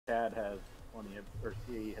CAD has plenty of, or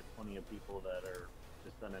CAE has plenty of people that are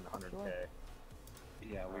just sending 100K. Sure.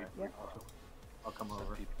 Yeah, Yep. I'll come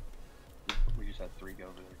over. We just had 3 go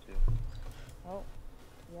over there too. Oh,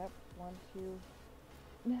 yep. 1,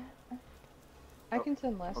 2. I can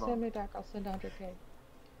send less. hold on. Send me back. I'll send 100K.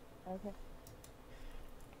 Okay.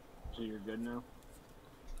 So you're good now?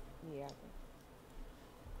 Yeah.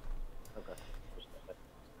 Okay.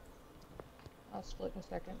 I'll split in a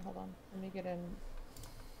second. Hold on. Let me get in.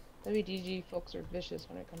 WDG folks are vicious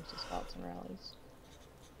when it comes to spots and rallies.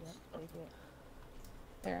 Yep. Take it.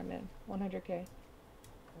 There, I'm in. 100K.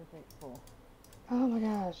 Perfect. Cool. Oh my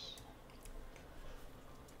gosh.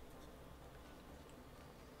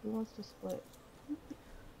 Who wants to split?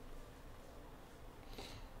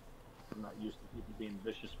 I'm not used to people being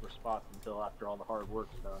vicious for spots until after all the hard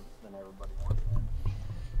work's done. Then everybody wants in.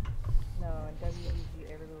 No, in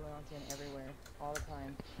WDG, everybody wants in everywhere, all the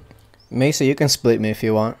time. Mesa, you can split me if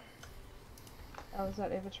you want. Oh, is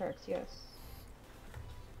that Aevatrex? Yes.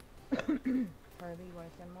 Harvey, you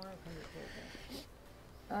want to send more? I'll send it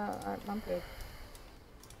to you. I'm good.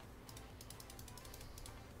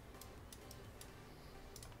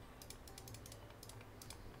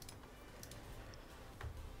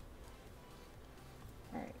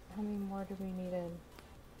 Alright, how many more do we need in?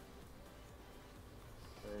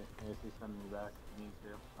 Okay, if you send me back if you need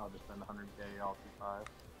to, I'll just send 100K all through 5.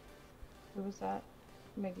 Who was that?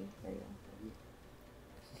 Miggy. There you go.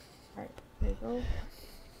 Alright, there you go.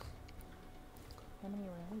 How many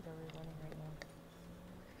rounds are we running right now?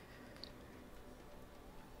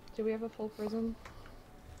 Do we have a full prism?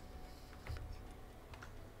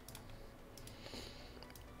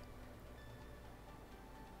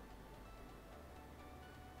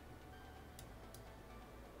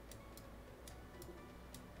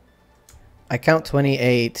 I count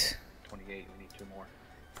 28. 28, we need 2 more.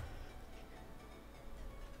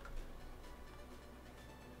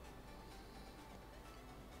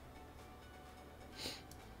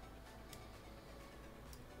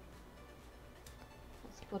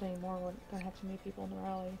 Split anymore, we're gonna have too many people in the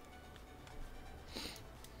rally.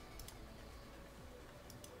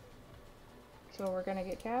 So we're gonna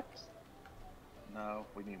get capped? No,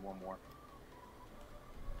 we need 1 more.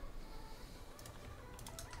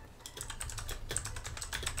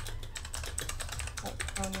 Oh,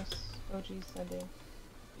 bonus OG sending.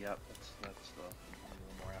 Yep, that's the 1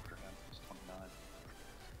 more after him. It's 29.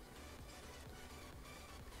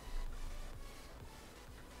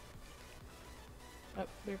 Oh,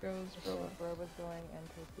 there goes Broa. Broba's going and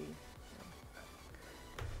Twisty.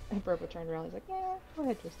 And Broa trying to rally. He's like, yeah, go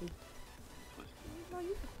ahead, Twisty. No,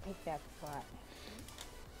 you can take that spot.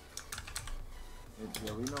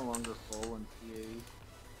 Are we no longer full in CAE?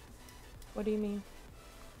 What do you mean?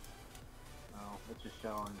 No, it's just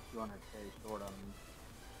showing 200K short on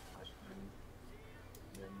my screen.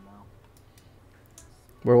 Didn't know.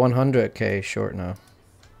 We're 100K short now.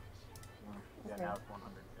 Yeah, Okay. now it's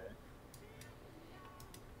 100K.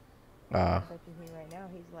 Ah. I bet you he right now,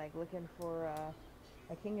 he's like looking for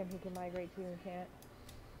a kingdom he can migrate to and can't.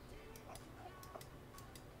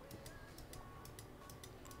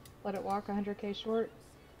 Let it walk 100K short?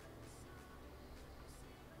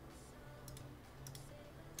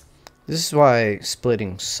 This is why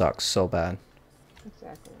splitting sucks so bad.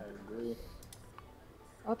 Exactly. I agree.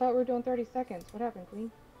 I thought we were doing 30 seconds. What happened,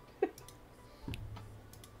 Queen? No,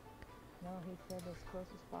 he said as close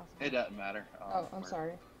as possible. It doesn't matter. Oh, I'm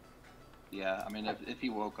sorry. Yeah, I mean, if he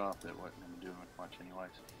woke up, it wasn't going to do much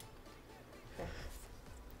anyways. Okay.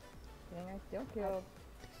 Dang, I still killed.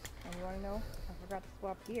 And you want to know? I forgot to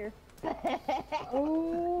swap gear.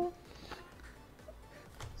 Oh!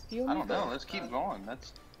 Steal I me don't know. back. Let's keep going.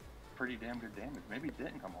 That's pretty damn good damage. Maybe it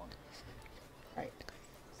didn't come on. Right.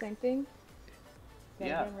 Same thing?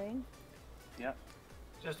 Yeah. Ring? Yep.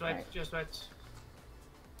 Just wait, Right. just wait.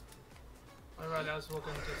 Alright, I was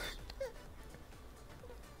walking just...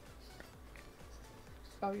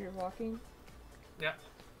 Oh, you're walking? Yeah.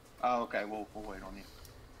 Oh, okay. We'll wait on you.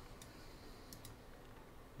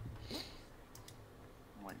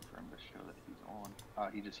 I'm waiting for him to show that he's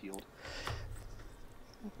on. He just healed.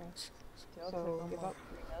 Okay. Still So, took give almost up.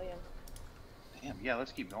 3 million. Damn. Yeah,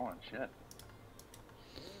 let's keep going. Shit.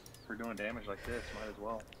 If we're doing damage like this, might as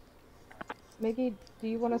well. Miggy, do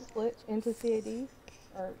you want to split into CAD?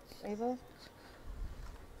 Or Ava?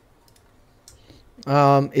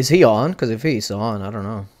 Is he on? Because if he's on, I don't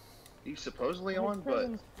know. He's supposedly His on, but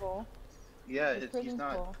prison's full. yeah, his he's prison's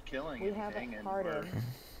not full. killing We anything, have it and hardened.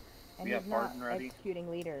 And we have he's not hardened ready. executing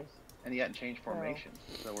leaders. and he hadn't changed formations,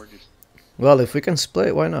 so we're just Well, if we can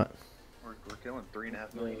split, why not? we're killing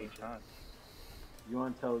 3.5 million each time. You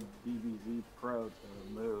want to tell DBZ Pro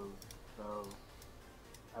to move,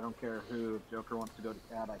 don't care who. If Joker wants to go to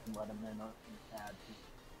Cad, I can let him in Cad. He's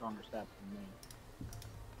stronger stats than me.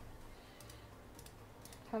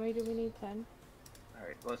 How many do we need? 10?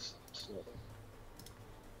 Alright, let's.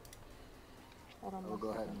 Hold on We'll one go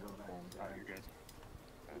ahead second. and go back. Then. Alright, you're good.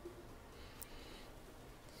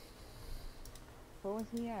 Where was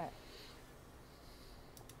he at?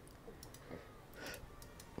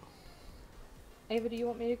 Ava, do you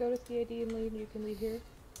want me to go to CAD and lead? You can lead here.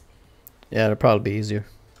 Yeah, it'll probably be easier.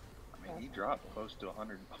 I mean, he dropped close to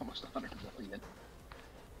 100, almost 100 million.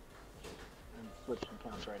 I'm switching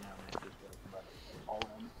counts right now, man. Just but all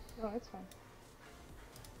in. Oh, it's fine.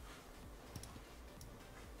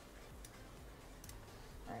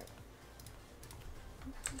 Alright.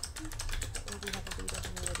 We do have a leader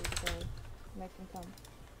and we're ready to go. Make them come.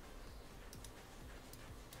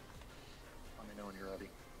 Let me know when you're ready.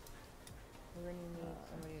 We're gonna need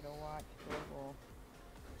somebody to watch global.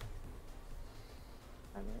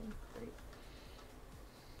 I'm in. Great.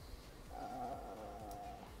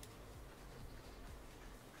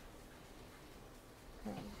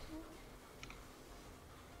 Okay.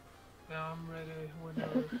 Yeah, I'm ready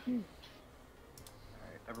whenever. Alright,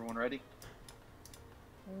 everyone ready?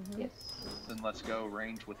 Mm-hmm. Yes. Then let's go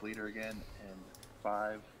range with leader again in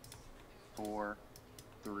 5, 4,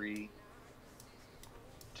 3,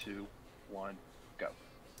 2, 1, go.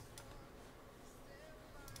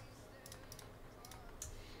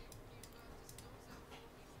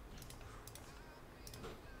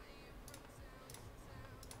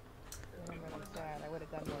 I'm sad. I would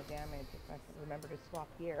have done more damage if I could remember to swap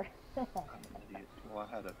gear. I'm an idiot. Well,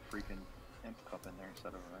 I had a freaking imp cup in there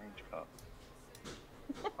instead of a range cup.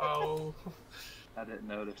 Oh. I didn't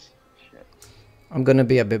notice. Shit. I'm gonna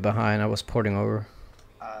be a bit behind. I was porting over.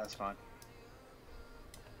 That's fine.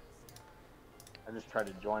 I just tried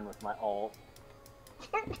to join with my ult.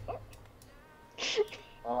 I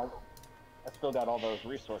still got all those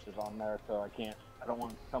resources on there, so I can't. I don't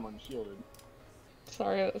want to come unshielded.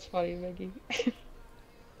 Sorry, that was funny, Maggie.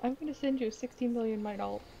 I'm gonna send you a 16 million mite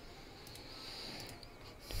ult.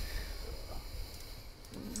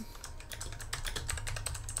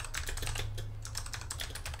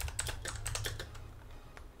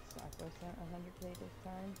 Sacco sent 100k this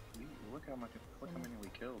time. Look how much. Look how many we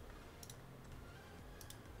killed.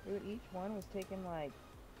 Dude, each one was taking like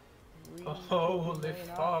 3 Holy million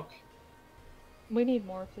off. fuck. We need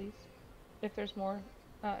more, please. If there's more,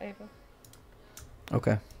 Ava.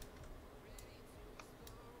 Okay.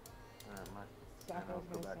 Sacco's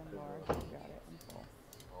go gonna back send to more. the- Got it. I'm full.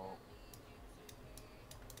 Oh.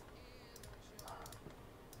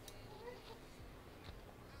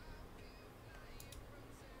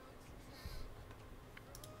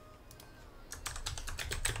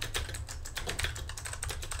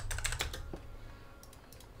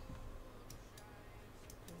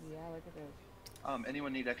 Yeah, look at this.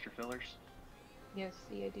 Anyone need extra fillers? Yes,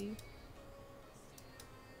 CAD. I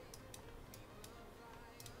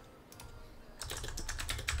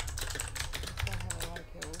still have a lot of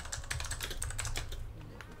kills.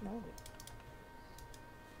 No.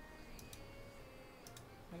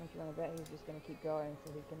 How much you wanna bet he's just gonna keep going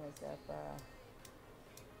so he can make up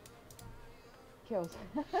kills?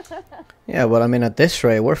 Yeah, well, I mean, at this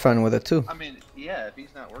rate, we're fine with it too. I mean, yeah, if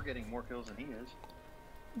he's not, we're getting more kills than he is.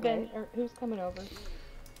 Ben, who's coming over?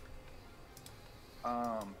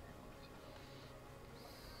 So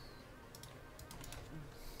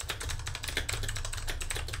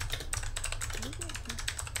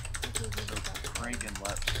Frank and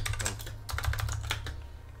Leps both.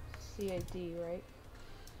 CAD, right?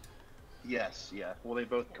 Yes, yeah. Well, they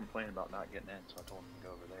both complained about not getting in, so I told them to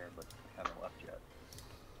go over there, but they haven't left yet.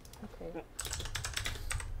 Okay.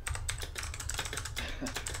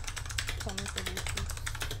 Tell me for these two.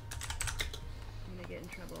 I'm gonna get in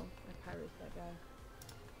trouble. I pirates that guy.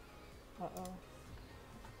 Uh-oh.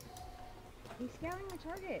 He's scouting my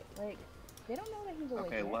target. Like, they don't know that he's awake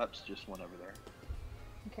Okay, yet. Leps just went over there.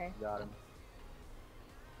 Okay. Got him.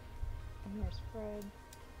 And here's Fred.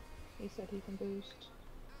 He said he can boost.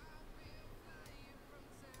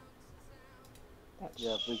 That's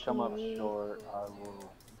Yeah, if we come up short, I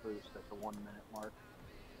will boost at the 1 minute mark.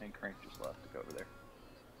 And Crank just left to go over there.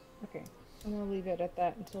 Okay. I'm gonna leave it at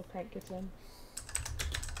that until Crank gets in.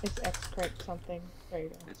 It's X Crank something. There you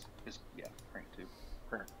go. It's yeah, Crank too.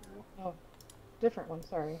 Crank through. Oh, different one,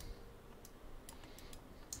 sorry.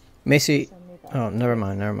 Macy. Send me that. Oh, never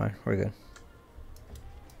mind. We're good.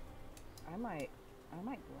 I might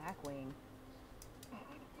Blackwing.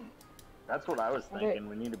 That's what I was Okay. thinking.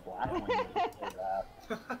 We need a black one for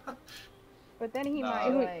that. But then he Nah. might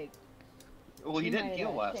like. Well, he didn't might,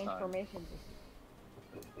 heal last change time. formations.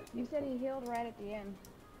 You said he healed right at the end.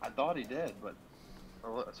 I thought he did, but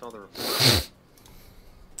I saw the report.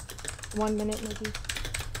 1 minute, maybe.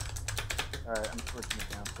 Alright, I'm switching it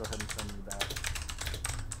down. Go ahead and send me back.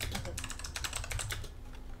 Okay.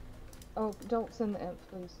 Oh, don't send the imp,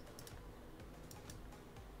 please.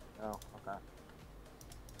 Oh, okay.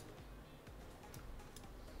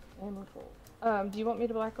 And we're full. Do you want me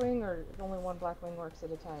to Blackwing, or only one Blackwing works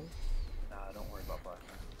at a time? Nah, don't worry about Black.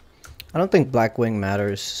 I don't think Blackwing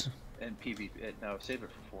matters. And PvP, no, save it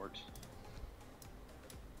for Forge.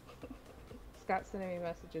 Scott's sending me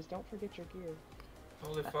messages. Don't forget your gear.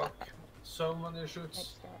 Holy fuck. So many Thanks,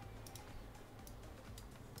 shoots. Scott.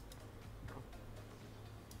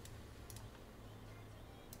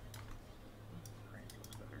 Range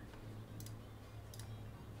looks better.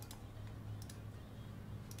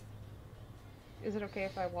 Is it okay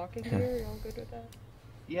if I walk in here? Y'all good with that?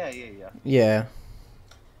 Yeah. Yeah.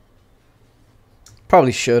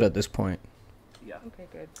 Probably should at this point. Yeah. Okay,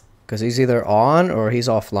 good. Because he's either on or he's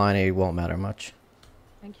offline and it won't matter much.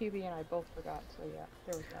 And QB and I both forgot, so yeah,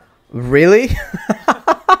 there was that. Really?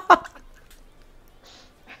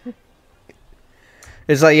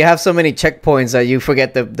 It's like you have so many checkpoints that you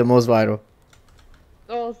forget the most vital.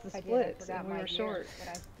 Oh, it's the I did. I splits, forgot and we my were gear, short. but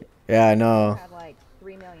I Yeah, I still know. had like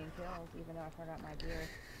 3 million kills, even though I forgot my gear.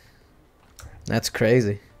 That's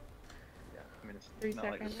crazy. Yeah. I mean, it's 3 not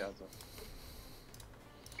like this seconds. guy's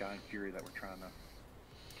a guy in Fury that we're trying to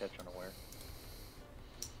catch unaware.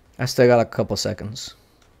 I still got a couple seconds.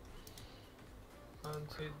 And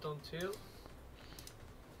he don't heal.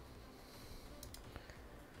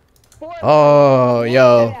 4 Oh, million.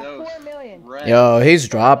 yo. Yeah, 4 million. Red. Yo, he's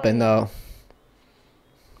dropping though.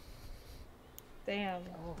 Damn.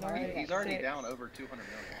 Oh, No, alright. He's already 6. down over 200 million.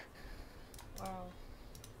 Wow.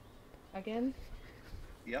 Again?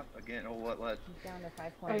 Yep. Again. Oh, what? He's down to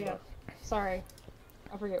 5 Oh points. yeah. Sorry.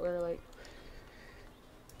 I forget we were late.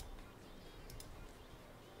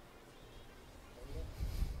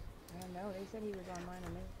 I don't know. They said he was online a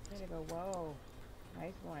minute ago. Whoa.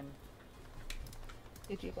 Nice one.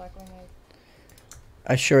 Did you Blackwing egg?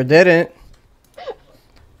 I sure didn't.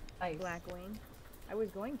 Nice. Blackwing. I was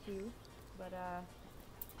going to, but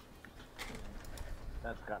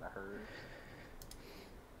That's gotta hurt.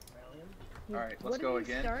 he- All right, let's what go did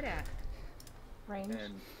he again. start at? Range.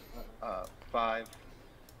 And 5,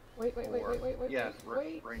 Wait. 4. Yeah.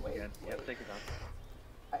 wait, Range wait, again. Yeah. wait. Take it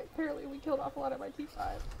down. Apparently we killed off a lot of my T5.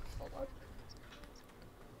 Hold on.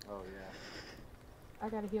 Oh, yeah. I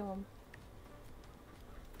gotta heal him.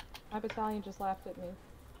 My battalion just laughed at me.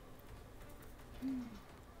 I'm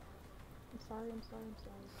sorry.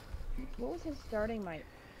 What was his starting mic?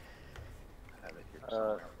 I have it here Uh,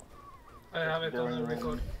 somewhere. I have it on the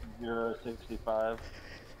record. 065.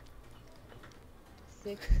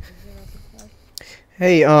 6065.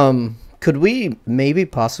 Hey, could we maybe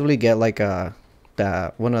possibly get like that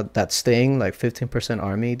sting, like 15%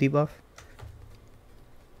 army debuff?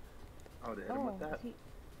 Oh, to hit him with that?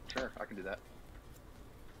 Sure, I can do that.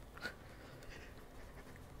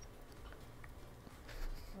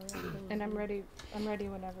 And I'm ready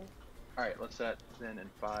whenever. All right, let's set then in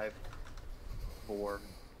 5, 4,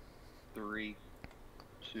 3,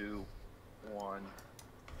 2, 1,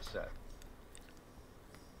 set.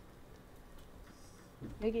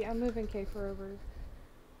 Miggy, I'm moving K for over.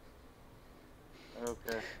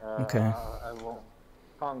 Okay. Okay. I won't.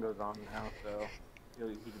 Congo's on now, so he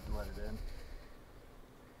can let it in.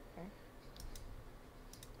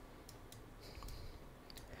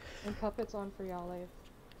 And Puppet's on for y'all, Ave.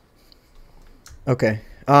 Okay.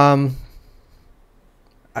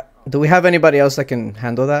 Do we have anybody else that can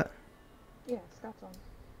handle that? Yeah, Scott's on.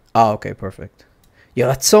 Oh, okay, perfect. Yo,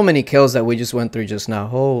 that's so many kills that we just went through just now.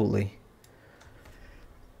 Holy.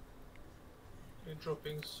 You're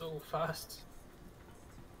dropping so fast.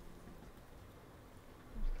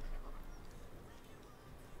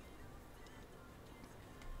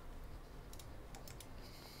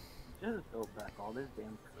 Just build back all this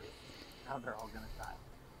damn crew. Now they're all gonna die.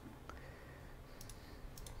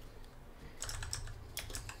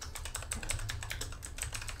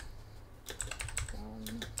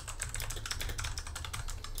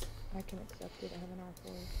 I can accept it. I have an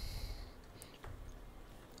R4.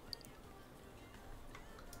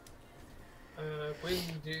 When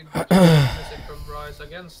did you message from Rise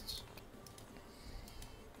against?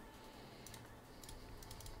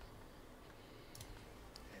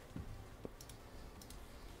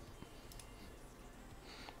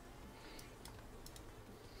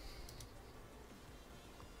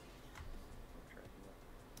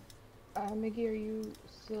 Miggy, are you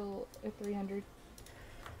still at 300?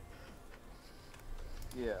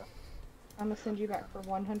 Yeah. I'm gonna send you back for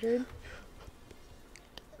 100.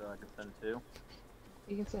 So I can send 2?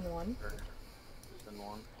 You can send one. Or just send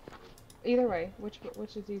 1? Either way, which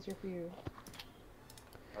is easier for you?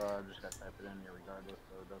 I just gotta type it in here regardless,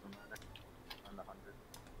 so it doesn't matter. On the 100.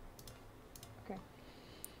 Okay.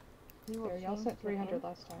 He will There, y'all change sent the 300 ink.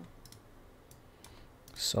 last time.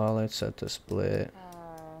 Solid set to split.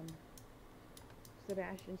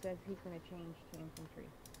 Sebastian says he's gonna change to infantry.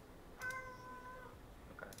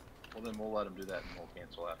 Okay. Well, then we'll let him do that and we'll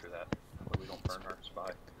cancel after that. But we don't burn our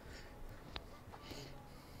spy.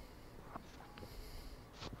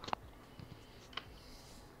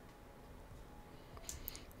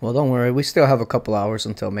 Well, don't worry. We still have a couple hours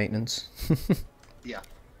until maintenance. Yeah.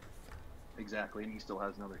 Exactly. And he still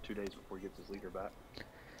has another 2 days before he gets his leader back.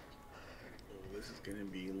 Oh, this is gonna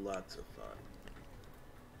be lots of fun.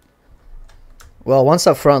 Well, once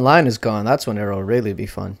that front line is gone, that's when it'll really be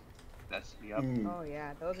fun. That's, yep. Oh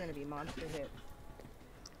yeah, those are gonna be monster hits.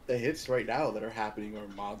 The hits right now that are happening are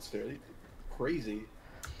monster. Crazy.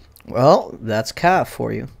 Well, that's calf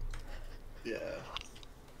for you. Yeah.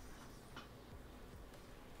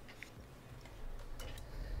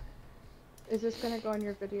 Is this gonna go in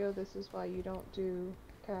your video? This is why you don't do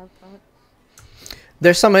Cav front.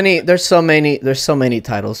 There's so many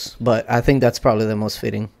titles, but I think that's probably the most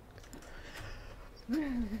fitting.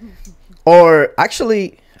 Or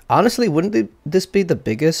actually, honestly, wouldn't this be the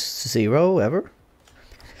biggest 0 ever?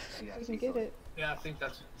 Yeah, You can get it. Yeah, I think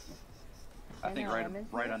that's. I think know, right, I'm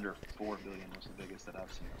into right it. under 4 billion was the biggest that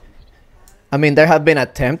I've seen at least. I mean, there have been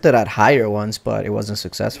attempted at higher ones, but it wasn't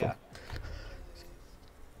successful. Yeah.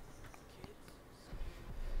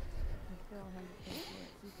 There's still 100K for it.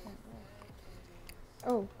 He sent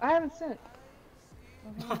what? Oh, I haven't sent.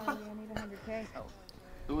 Well, hang on, Harvey, I need 100K.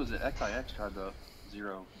 Who was it? XIX tried to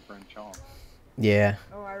 0 Bryn Chong. Yeah,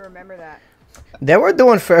 Oh, I remember that. they were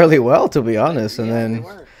doing fairly well, to be honest, and Yeah, then they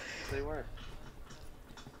were. They were.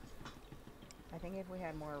 I think if we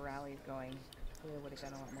had more rallies going, we would have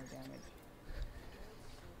done a lot more damage.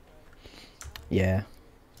 yeah.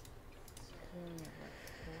 We only have,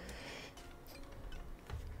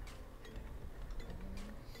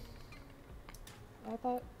 what, 4? I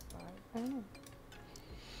thought. 5? I don't know.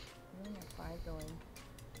 We only have 5 going.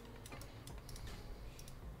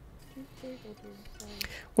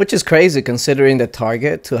 Which is crazy considering the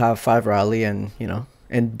target to have 5 rally and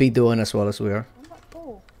and be doing as well as we are. I'm not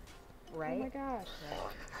full. Right? Oh my gosh. Right.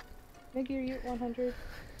 Maggie, are you at 100?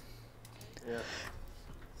 Yeah.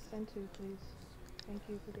 Send 2, please. Thank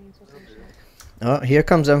you for being so patient. Oh, here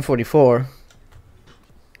comes M44.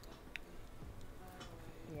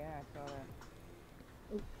 Yeah, I saw that.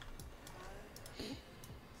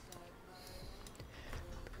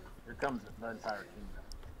 Here comes the entire kingdom.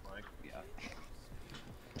 Like, Yeah.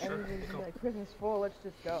 Sure, Everybody's go. like, prison's full, let's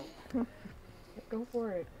just go. Go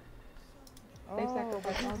for it. They Oh, but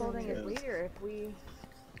sacrificed he's all their holding his leaders. leader. If we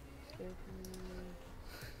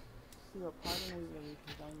do a pardon, we release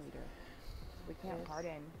his own leader. We can't Yes.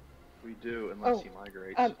 pardon. We do, unless Oh, he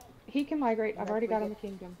migrates. He can migrate. I've Unless already we got him get- a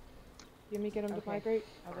kingdom. You want me to get him to Okay. migrate?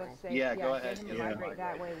 I was about to say, Yeah, go get ahead, him get to him to migrate.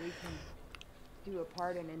 That way migrate. we can do a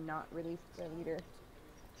pardon and not release the leader.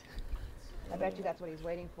 I bet you that's what he's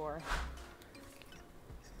waiting for.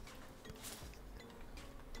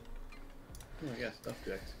 Oh, I got stuff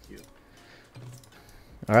to execute.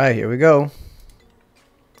 All right, here we go.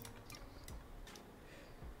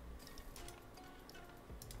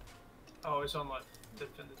 Oh, it's on like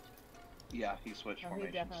defended. Yeah, he switched Oh, he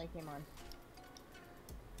formations. definitely came on.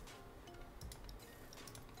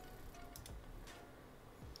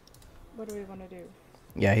 What do we want to do?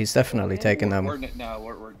 Yeah, he's definitely Okay. taking We're, them. no,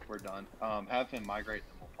 we're done. Have him migrate,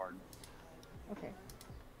 then we'll pardon. Okay.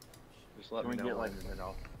 Just let Can me we know get, when, like- and then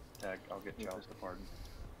I'll get Charles to pardon.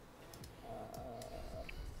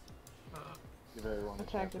 give everyone a I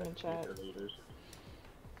tagged chance him to in execute chat. their leaders.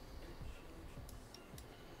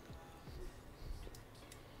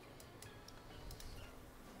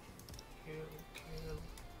 Kill, kill,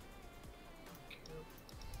 kill.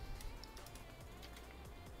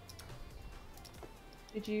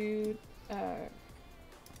 Did you? Well,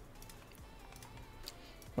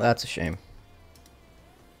 that's a shame.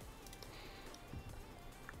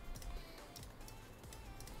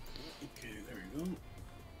 Okay, there we go.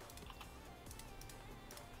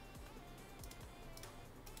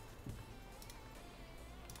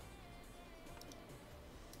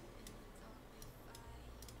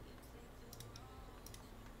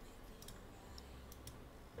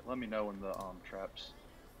 Let me know when the trap's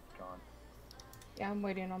gone. Yeah, I'm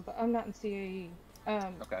waiting on, but I'm not in CAE.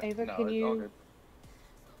 Okay. Ava, no, can it's all you good.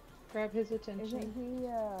 grab his attention? Isn't he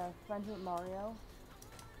friends with Mario?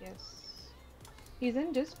 Yes. He's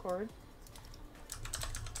in Discord.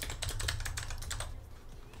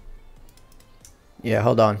 Yeah,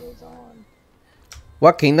 hold on. Is on.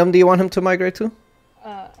 What kingdom do you want him to migrate to?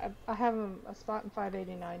 I have him a spot in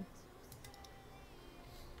 589.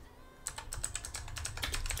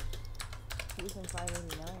 He's in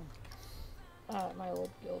 589. My old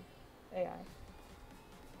guild AI.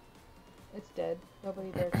 It's dead.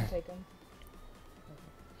 Nobody there can take him.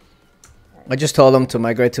 I just told him to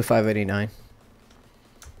migrate to 589.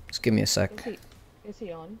 Just give me a sec. Is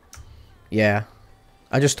he on? Yeah.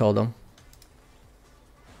 I just told him.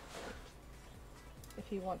 If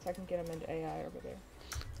he wants, I can get him into AI over there.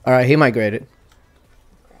 Alright, he migrated.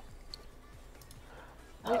 Crap.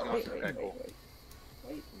 Wait. Okay, cool.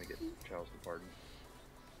 Let me get Charles to pardon.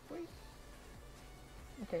 Wait.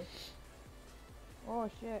 Okay. Oh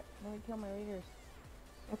shit, let me kill my leaders.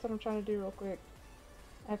 That's what I'm trying to do real quick.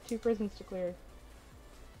 I have 2 prisons to clear.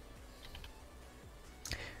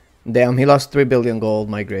 Damn, he lost 3 billion gold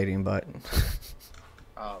migrating, but...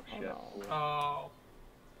 Oh shit. no. Oh.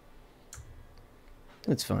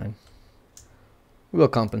 It's fine. We'll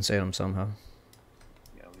compensate him somehow.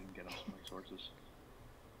 Yeah, we can get him some resources.